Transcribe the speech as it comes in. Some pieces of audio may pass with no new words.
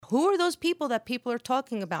Who are those people that people are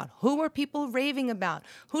talking about? Who are people raving about?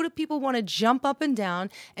 Who do people want to jump up and down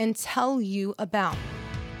and tell you about?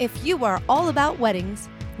 If you are all about weddings,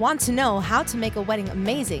 want to know how to make a wedding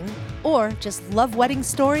amazing, or just love wedding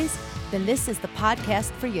stories, then this is the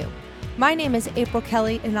podcast for you. My name is April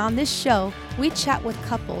Kelly, and on this show, we chat with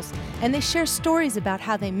couples, and they share stories about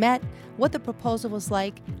how they met, what the proposal was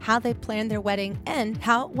like, how they planned their wedding, and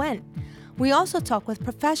how it went. We also talk with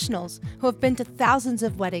professionals who have been to thousands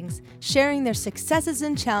of weddings, sharing their successes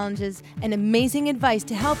and challenges and amazing advice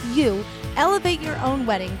to help you elevate your own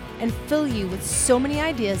wedding and fill you with so many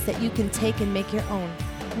ideas that you can take and make your own.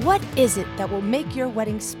 What is it that will make your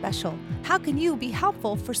wedding special? How can you be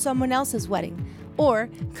helpful for someone else's wedding? Or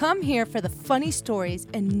come here for the funny stories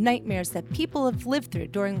and nightmares that people have lived through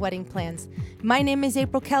during wedding plans. My name is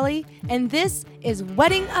April Kelly, and this is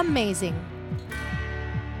Wedding Amazing.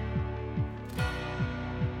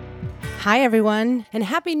 Hi, everyone, and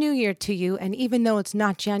Happy New Year to you. And even though it's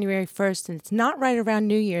not January 1st and it's not right around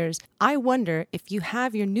New Year's, I wonder if you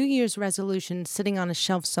have your New Year's resolution sitting on a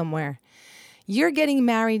shelf somewhere. You're getting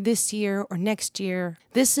married this year or next year.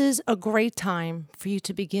 This is a great time for you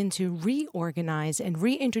to begin to reorganize and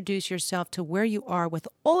reintroduce yourself to where you are with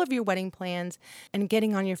all of your wedding plans and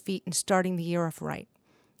getting on your feet and starting the year off right.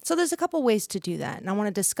 So there's a couple ways to do that, and I want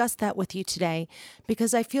to discuss that with you today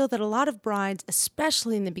because I feel that a lot of brides,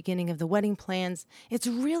 especially in the beginning of the wedding plans, it's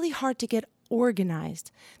really hard to get organized.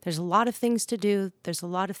 There's a lot of things to do. There's a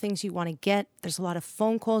lot of things you want to get. There's a lot of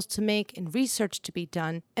phone calls to make and research to be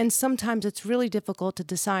done. And sometimes it's really difficult to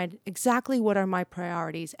decide exactly what are my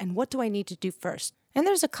priorities and what do I need to do first. And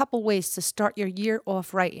there's a couple ways to start your year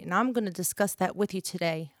off right, and I'm going to discuss that with you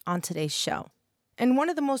today on today's show. And one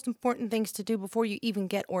of the most important things to do before you even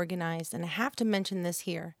get organized, and I have to mention this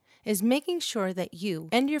here, is making sure that you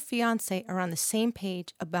and your fiancé are on the same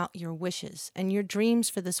page about your wishes and your dreams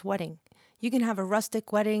for this wedding. You can have a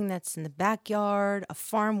rustic wedding that's in the backyard, a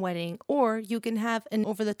farm wedding, or you can have an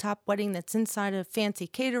over-the-top wedding that's inside a fancy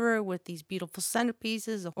caterer with these beautiful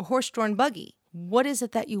centerpieces, a horse-drawn buggy. What is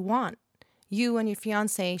it that you want? You and your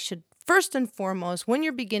fiancé should first and foremost, when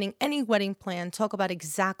you're beginning any wedding plan, talk about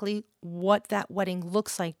exactly what that wedding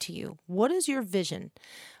looks like to you. What is your vision?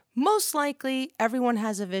 Most likely, everyone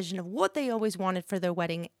has a vision of what they always wanted for their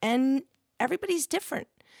wedding, and everybody's different.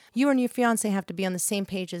 You and your fiancé have to be on the same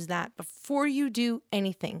page as that before you do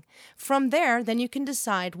anything. From there, then you can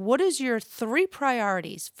decide what is your 3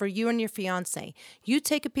 priorities for you and your fiancé. You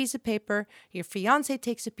take a piece of paper, your fiancé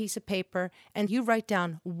takes a piece of paper, and you write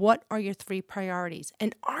down what are your 3 priorities.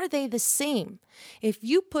 And are they the same? If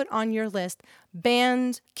you put on your list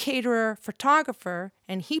band, caterer, photographer,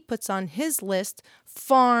 and he puts on his list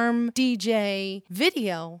farm, DJ,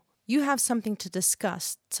 video, you have something to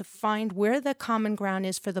discuss to find where the common ground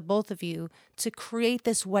is for the both of you to create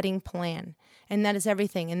this wedding plan. And that is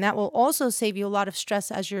everything. And that will also save you a lot of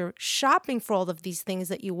stress as you're shopping for all of these things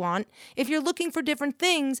that you want. If you're looking for different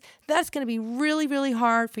things, that's going to be really, really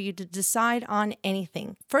hard for you to decide on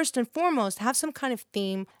anything. First and foremost, have some kind of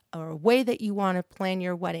theme or a way that you want to plan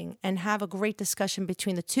your wedding and have a great discussion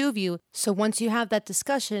between the two of you. So once you have that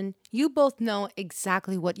discussion, you both know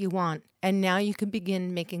exactly what you want. And now you can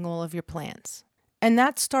begin making all of your plans. And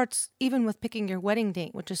that starts even with picking your wedding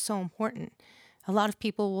date, which is so important. A lot of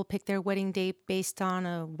people will pick their wedding date based on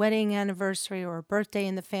a wedding anniversary or a birthday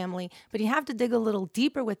in the family, but you have to dig a little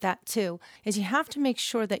deeper with that too, is you have to make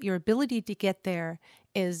sure that your ability to get there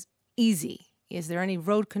is easy. Is there any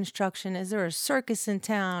road construction? Is there a circus in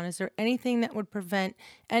town? Is there anything that would prevent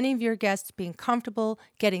any of your guests being comfortable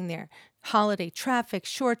getting there? Holiday traffic,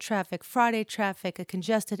 short traffic, Friday traffic, a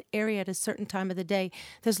congested area at a certain time of the day.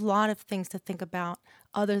 There's a lot of things to think about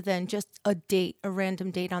other than just a date, a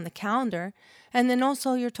random date on the calendar. And then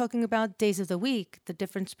also you're talking about days of the week, the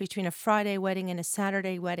difference between a Friday wedding and a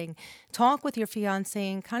Saturday wedding. Talk with your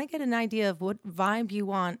fiancé and kind of get an idea of what vibe you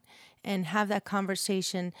want and have that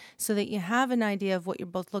conversation so that you have an idea of what you're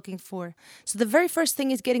both looking for. So the very first thing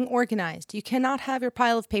is getting organized. You cannot have your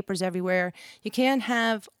pile of papers everywhere. You can't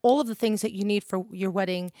have all of the things that you need for your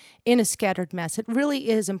wedding in a scattered mess. It really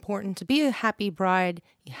is important to be a happy bride.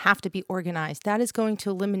 You have to be organized. That is going to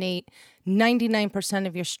eliminate 99%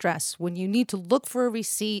 of your stress. When you need to look for a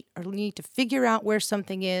receipt or need to figure out where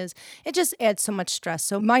something is, it just adds so much stress.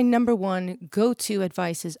 So my number one go-to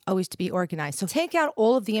advice is always to be organized. So take out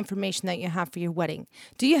all of the information that you have for your wedding.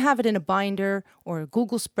 Do you have it in a binder or a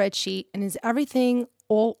Google spreadsheet? And is everything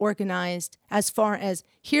all organized as far as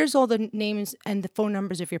here's all the names and the phone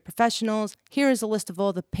numbers of your professionals, here is a list of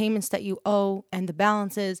all the payments that you owe and the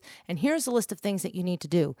balances, and here's a list of things that you need to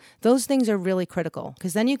do. Those things are really critical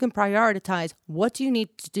because then you can prioritize what do you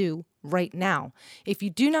need to do right now. If you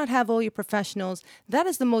do not have all your professionals, that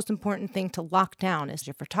is the most important thing to lock down is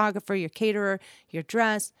your photographer, your caterer, your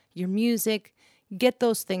dress, your music. Get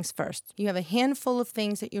those things first. You have a handful of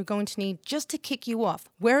things that you're going to need just to kick you off.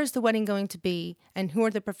 Where is the wedding going to be, and who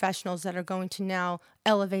are the professionals that are going to now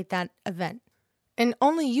elevate that event? And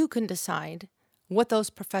only you can decide what those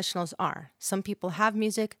professionals are. Some people have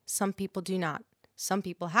music, some people do not. Some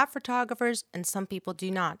people have photographers and some people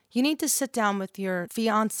do not. You need to sit down with your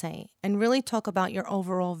fiance and really talk about your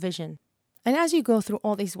overall vision. And as you go through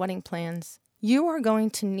all these wedding plans, you are going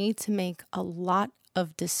to need to make a lot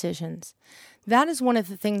of decisions. That is one of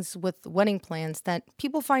the things with wedding plans that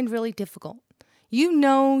people find really difficult. You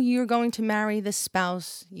know you're going to marry this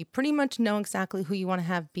spouse. You pretty much know exactly who you want to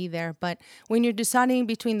have be there. But when you're deciding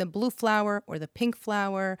between the blue flower or the pink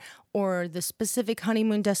flower or the specific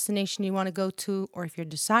honeymoon destination you want to go to, or if you're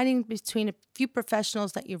deciding between a few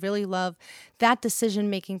professionals that you really love, that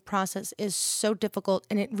decision-making process is so difficult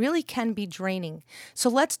and it really can be draining. So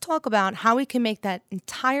let's talk about how we can make that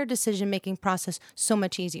entire decision-making process so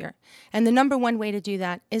much easier. And the number one way to do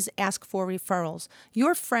that is ask for referrals.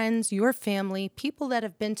 Your friends, your family, people that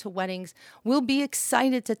have been to weddings will be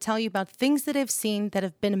excited to tell you about things that they've seen that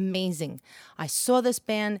have been amazing. I saw this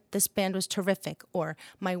band was terrific, or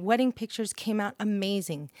my wedding pictures came out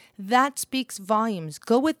amazing. That speaks volumes.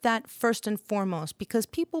 Go with that first and foremost, because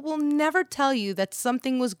people will never tell you that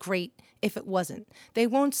something was great if it wasn't. They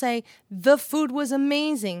won't say the food was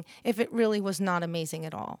amazing if it really was not amazing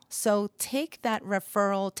at all. So take that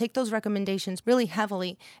referral, take those recommendations really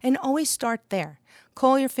heavily, and always start there.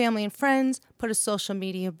 Call your family and friends, put a social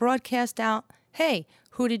media broadcast out. Hey,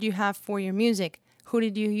 who did you have for your music? Who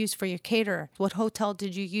did you use for your caterer? What hotel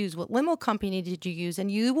did you use? What limo company did you use? And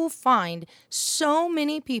you will find so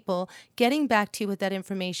many people getting back to you with that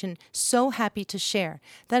information, so happy to share.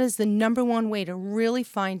 That is the number one way to really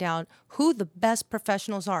find out who the best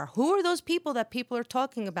professionals are. Who are those people that people are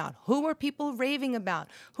talking about? Who are people raving about?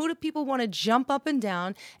 Who do people want to jump up and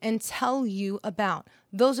down and tell you about?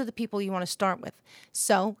 Those are the people you want to start with.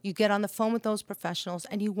 So you get on the phone with those professionals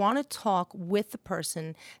and you want to talk with the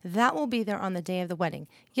person that will be there on the day of the wedding.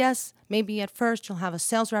 Yes, maybe at first you'll have a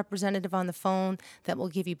sales representative on the phone that will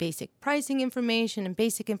give you basic pricing information and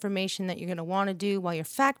basic information that you're going to want to do while you're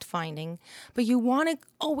fact finding, but you want to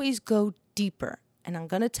always go deeper. And I'm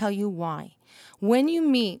going to tell you why. When you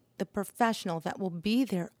meet the professional that will be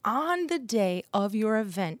there on the day of your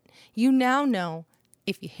event, you now know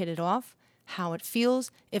if you hit it off, how it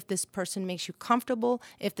feels, if this person makes you comfortable,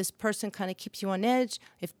 if this person kind of keeps you on edge,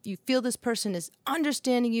 if you feel this person is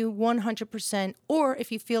understanding you 100%, or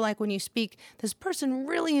if you feel like when you speak, this person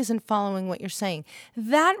really isn't following what you're saying.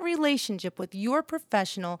 That relationship with your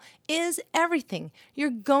professional is everything. You're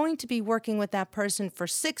going to be working with that person for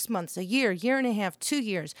 6 months, a year, year and a half, 2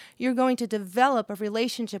 years. You're going to develop a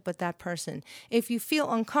relationship with that person. If you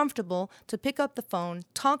feel uncomfortable to pick up the phone,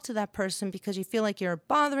 talk to that person because you feel like you're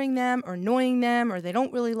bothering them or annoying them, or they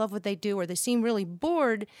don't really love what they do, or they seem really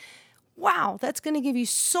bored, wow, that's going to give you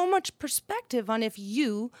so much perspective on if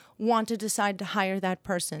you want to decide to hire that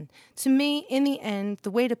person. To me, in the end, the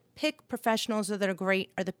way to pick professionals that are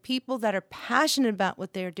great are the people that are passionate about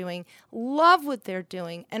what they're doing, love what they're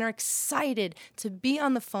doing, and are excited to be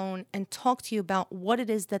on the phone and talk to you about what it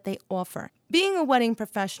is that they offer. Being a wedding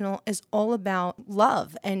professional is all about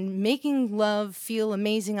love and making love feel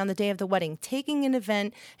amazing on the day of the wedding, taking an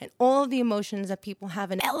event and all of the emotions that people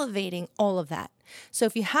have and elevating all of that. So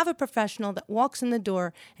if you have a professional that walks in the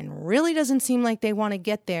door and really doesn't seem like they want to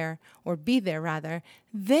get there, or be there rather,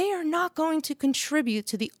 they are not going to contribute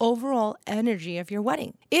to the overall energy of your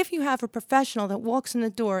wedding. If you have a professional that walks in the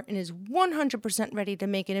door and is 100% ready to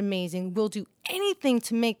make it amazing, will do anything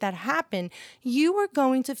to make that happen, you are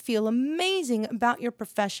going to feel amazing about your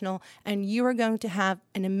professional, and you are going to have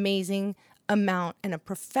an amazing amount and a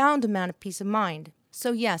profound amount of peace of mind.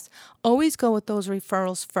 So yes, always go with those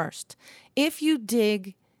referrals first. If you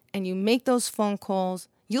dig and you make those phone calls,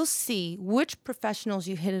 you'll see which professionals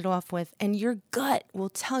you hit it off with, and your gut will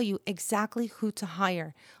tell you exactly who to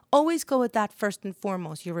hire. Always go with that first and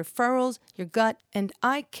foremost, your referrals, your gut, and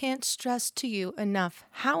I can't stress to you enough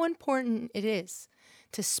how important it is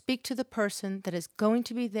to speak to the person that is going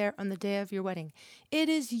to be there on the day of your wedding. It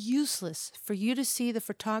is useless for you to see the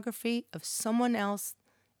photography of someone else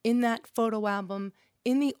in that photo album,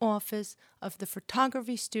 in the office of the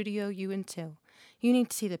photography studio you went to. You need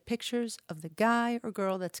to see the pictures of the guy or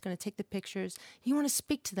girl that's going to take the pictures. You want to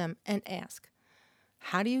speak to them and ask,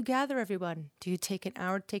 how do you gather everyone? Do you take an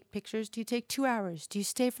hour to take pictures? Do you take 2 hours? Do you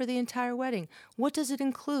stay for the entire wedding? What does it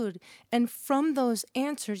include? And from those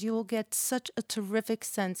answers, you will get such a terrific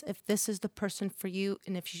sense if this is the person for you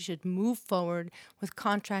and if you should move forward with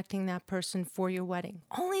contracting that person for your wedding.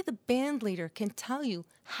 Only the band leader can tell you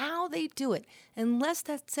how they do it, unless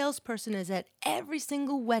that salesperson is at every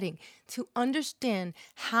single wedding to understand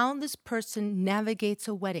how this person navigates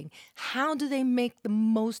a wedding. How do they make the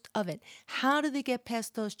most of it? How do they get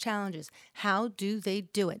past those challenges? How do they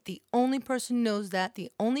do it? The only person who knows that,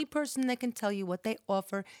 the only person that can tell you what they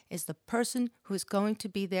offer is the person who is going to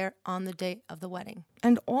be there on the day of the wedding.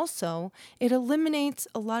 And also, it eliminates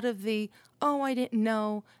a lot of the, oh, I didn't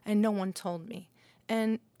know and no one told me.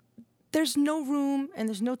 And there's no room and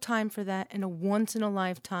there's no time for that in a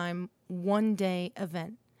once-in-a-lifetime, one-day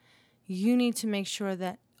event. You need to make sure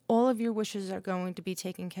that all of your wishes are going to be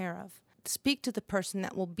taken care of. Speak to the person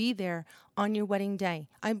that will be there on your wedding day.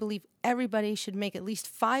 I believe everybody should make at least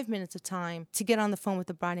 5 minutes of time to get on the phone with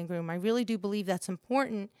the bride and groom. I really do believe that's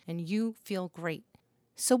important, and you feel great.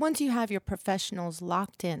 So once you have your professionals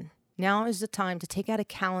locked in, now is the time to take out a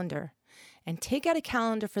calendar and take out a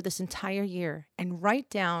calendar for this entire year and write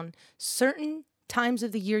down certain times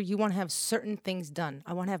of the year you want to have certain things done.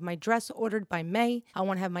 I want to have my dress ordered by May. I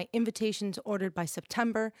want to have my invitations ordered by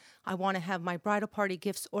September. I want to have my bridal party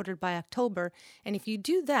gifts ordered by October. And if you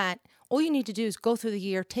do that, all you need to do is go through the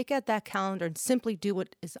year, take out that calendar, and simply do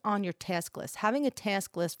what is on your task list. Having a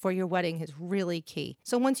task list for your wedding is really key.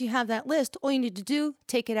 So once you have that list, all you need to do,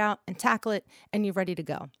 take it out and tackle it, and you're ready to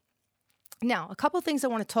go. Now, a couple things I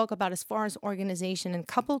want to talk about as far as organization and a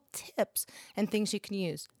couple tips and things you can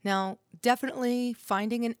use. Now, definitely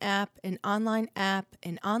finding an app, an online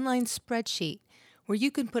spreadsheet where you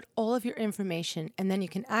can put all of your information and then you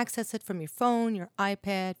can access it from your phone, your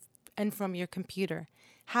iPad, and from your computer.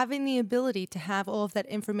 Having the ability to have all of that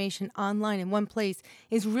information online in one place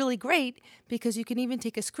is really great because you can even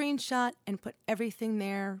take a screenshot and put everything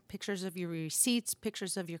there, pictures of your receipts,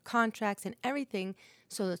 pictures of your contracts and everything,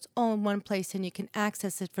 so it's all in one place and you can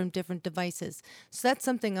access it from different devices. So that's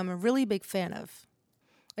something I'm a really big fan of.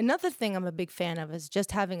 Another thing I'm a big fan of is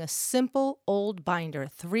just having a simple old binder,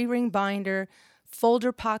 3-ring binder,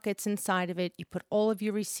 folder pockets inside of it. You put all of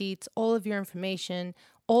your receipts, all of your information,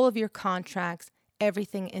 all of your contracts,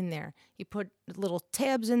 everything in there. You put little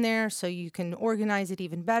tabs in there so you can organize it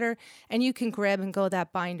even better, and you can grab and go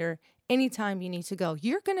that binder anytime you need to go.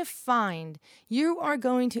 You're going to find you are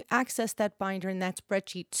going to access that binder and that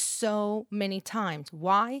spreadsheet so many times.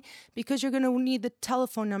 Why? Because you're going to need the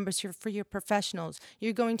telephone numbers here for your professionals.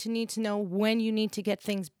 You're going to need to know when you need to get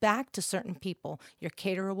things back to certain people. Your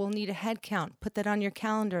caterer will need a head count. Put that on your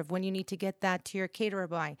calendar of when you need to get that to your caterer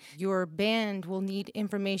by. Your band will need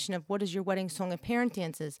information of what is your wedding song and parent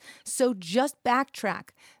dances. So just backtrack.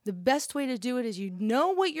 The best way to do it is you know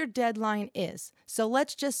what your deadline is. So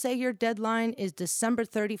let's just say your deadline is December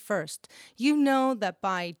 31st. You know that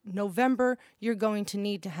by November, you're going to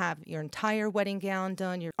need to have your entire wedding gown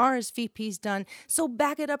done, your RSVPs done. So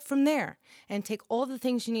back it up from there and take all the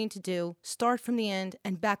things you need to do, start from the end,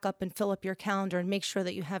 and back up and fill up your calendar and make sure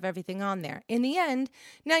that you have everything on there. In the end,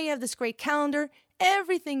 now you have this great calendar.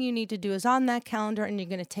 Everything you need to do is on that calendar, and you're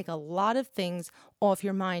going to take a lot of things off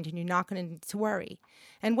your mind, and you're not going to need to worry.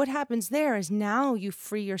 And what happens there is now you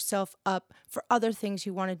free yourself up for other things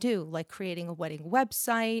you want to do, like creating a wedding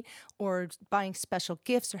website or buying special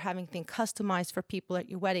gifts or having things customized for people at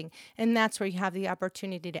your wedding. And that's where you have the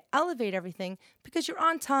opportunity to elevate everything because you're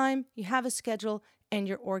on time, you have a schedule, and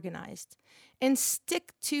you're organized. And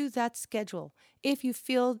stick to that schedule. If you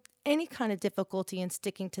feel any kind of difficulty in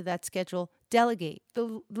sticking to that schedule, delegate.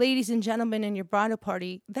 The ladies and gentlemen in your bridal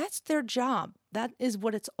party, that's their job. That is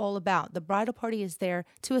what it's all about. The bridal party is there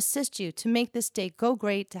to assist you, to make this day go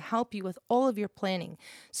great, to help you with all of your planning.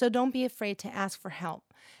 So don't be afraid to ask for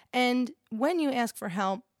help. And when you ask for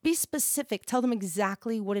help, be specific. Tell them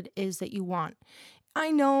exactly what it is that you want.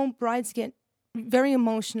 I know brides get very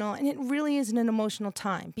emotional, and it really isn't an emotional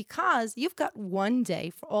time because you've got one day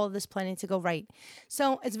for all of this planning to go right.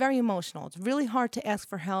 So it's very emotional. It's really hard to ask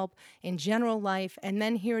for help in general life, and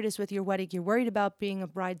then here it is with your wedding. You're worried about being a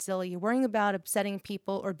bridezilla. You're worrying about upsetting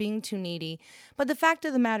people or being too needy. But the fact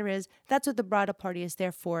of the matter is, that's what the bridal party is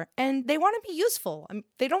there for, and they want to be useful.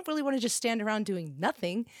 They don't really want to just stand around doing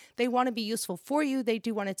nothing. They want to be useful for you. They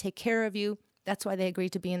do want to take care of you. That's why they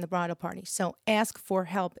agreed to be in the bridal party. So ask for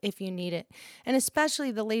help if you need it. And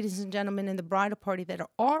especially the ladies and gentlemen in the bridal party that are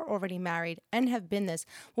already married and have been this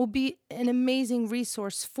will be an amazing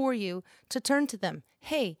resource for you to turn to them.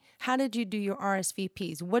 Hey, how did you do your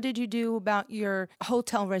RSVPs? What did you do about your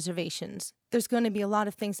hotel reservations? There's going to be a lot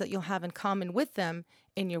of things that you'll have in common with them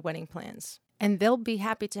in your wedding plans. And they'll be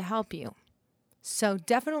happy to help you. So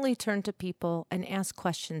definitely turn to people and ask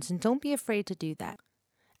questions, and don't be afraid to do that.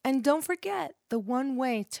 And don't forget, the one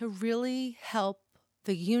way to really help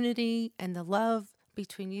the unity and the love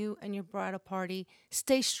between you and your bridal party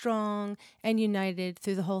stay strong and united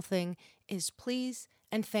through the whole thing is please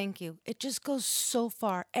and thank you. It just goes so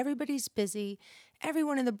far. Everybody's busy.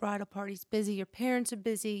 Everyone in the bridal party's busy. Your parents are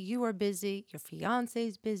busy. You are busy. Your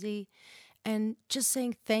fiance's busy. And just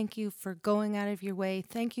saying thank you for going out of your way.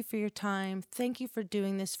 Thank you for your time. Thank you for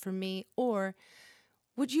doing this for me. Or,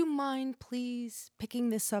 would you mind please picking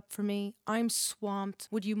this up for me? I'm swamped.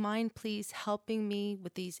 Would you mind please helping me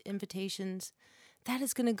with these invitations? That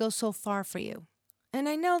is going to go so far for you. And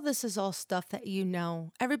I know this is all stuff that you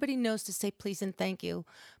know. Everybody knows to say please and thank you.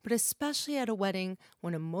 But especially at a wedding,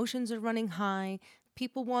 when emotions are running high,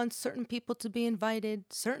 people want certain people to be invited.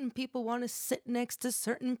 Certain people want to sit next to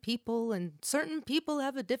certain people. And certain people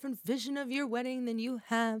have a different vision of your wedding than you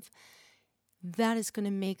have. That is going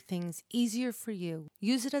to make things easier for you.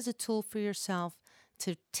 Use it as a tool for yourself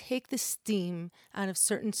to take the steam out of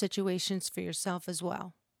certain situations for yourself as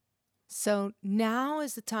well. So now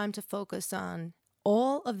is the time to focus on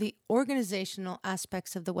all of the organizational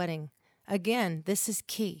aspects of the wedding. Again, this is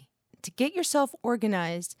key. To get yourself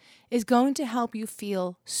organized is going to help you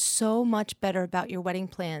feel so much better about your wedding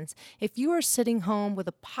plans. If you are sitting home with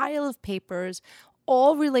a pile of papers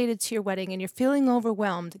all related to your wedding and you're feeling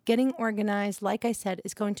overwhelmed, getting organized, like I said,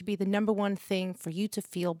 is going to be the number one thing for you to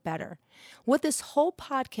feel better. What this whole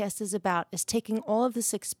podcast is about is taking all of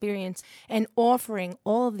this experience and offering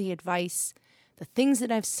all of the advice, the things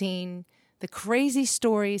that I've seen, the crazy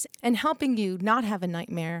stories, and helping you not have a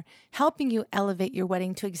nightmare, helping you elevate your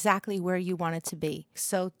wedding to exactly where you want it to be.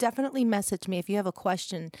 So definitely message me if you have a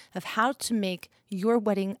question of how to make your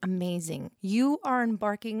wedding amazing. You are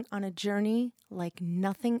embarking on a journey like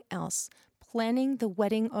nothing else, planning the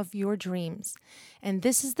wedding of your dreams. And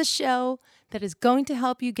this is the show that is going to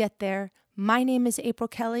help you get there. My name is April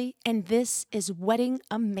Kelly, and this is Wedding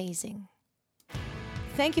Amazing.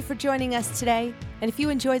 Thank you for joining us today. And if you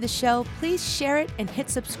enjoyed the show, please share it and hit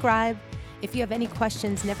subscribe. If you have any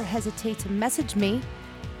questions, never hesitate to message me,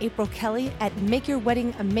 April Kelly, at Make Your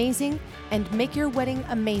Wedding Amazing and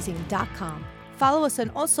MakeYourWeddingAmazing.com. Follow us on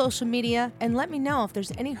all social media and let me know if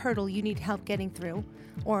there's any hurdle you need help getting through.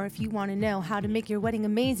 Or if you want to know how to make your wedding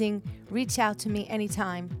amazing, reach out to me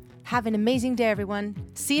anytime. Have an amazing day, everyone.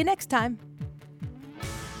 See you next time.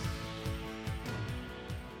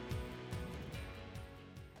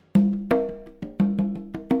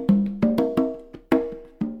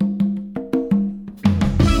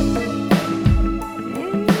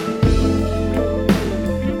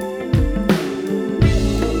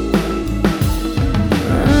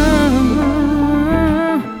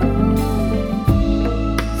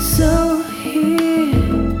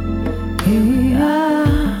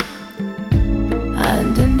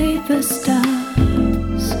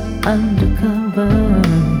 Undercover,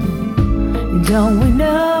 don't we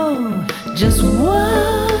know just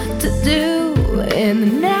what to do in the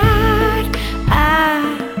night?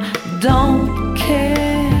 I don't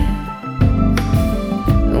care.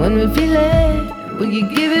 When we feel it, will you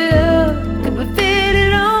give it up? Could we fit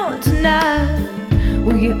it on tonight?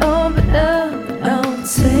 Will you open up? Don't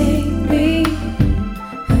take me.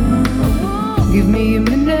 Give me a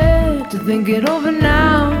minute to think it over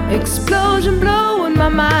now. Explosion blowing my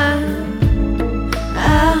mind.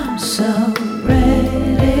 I'm so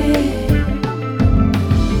ready.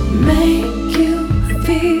 Make you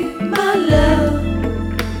feel my love.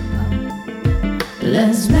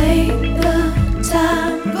 Let's make the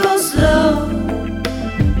time go slow.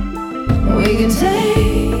 We can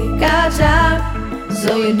take our time,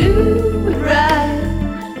 so you do it right.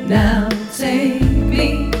 Now take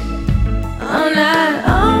me all night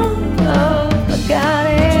long. Oh, I got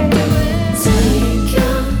it. Take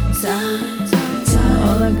your time.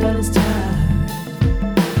 All I got is time.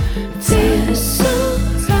 Feel so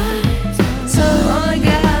right. So all I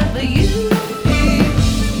got for you.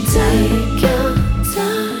 Take your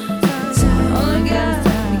time. All I got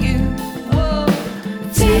for you. Oh,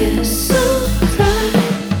 feel so right.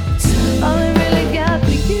 All I really got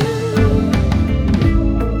for you.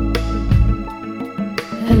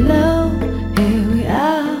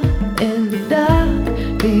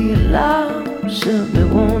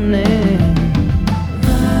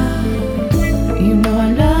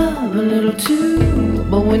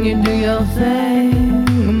 But when you do your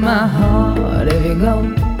thing, my heart, if you go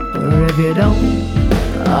or if you don't,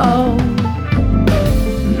 oh,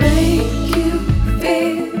 make you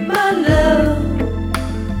feel my love.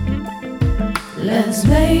 Let's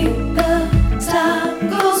make the time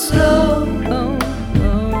go slow.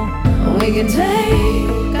 We can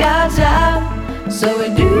take our time, so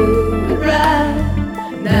we do it right.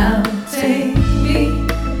 Now take me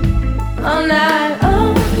all night.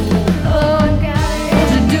 Oh, oh, I got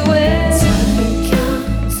to do it. Take your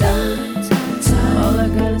time. All I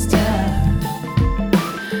got is time.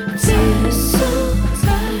 Take it so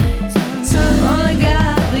tight. All I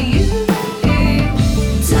got for you.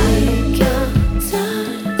 Take your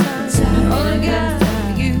time. All I got for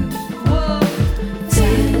you. Whoa.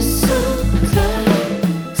 Take it so tight.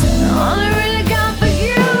 All I really got for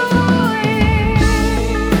you.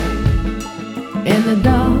 In the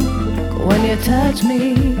dark, when you touch me,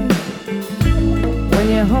 when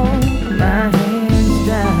you hold my hands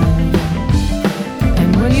dry, and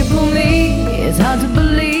when you pull me, it's hard to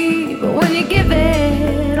believe. But when you give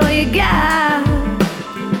it all you got,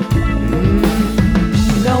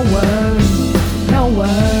 no words, no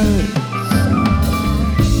words.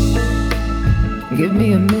 Give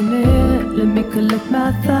me a minute, let me collect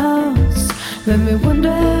my thoughts. Let me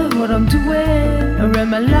wonder what I'm doing, or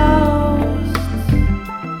am I lost?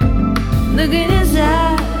 Looking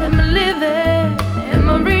inside, am I living? Am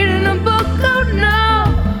I reading a book? Oh no.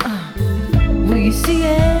 Will you see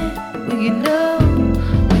it? Will you know?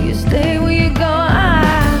 Will you stay? Will you go?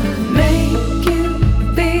 I make you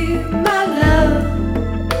feel my love.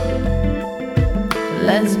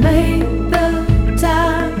 Let's make the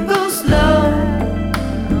time go slow.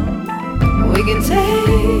 We can take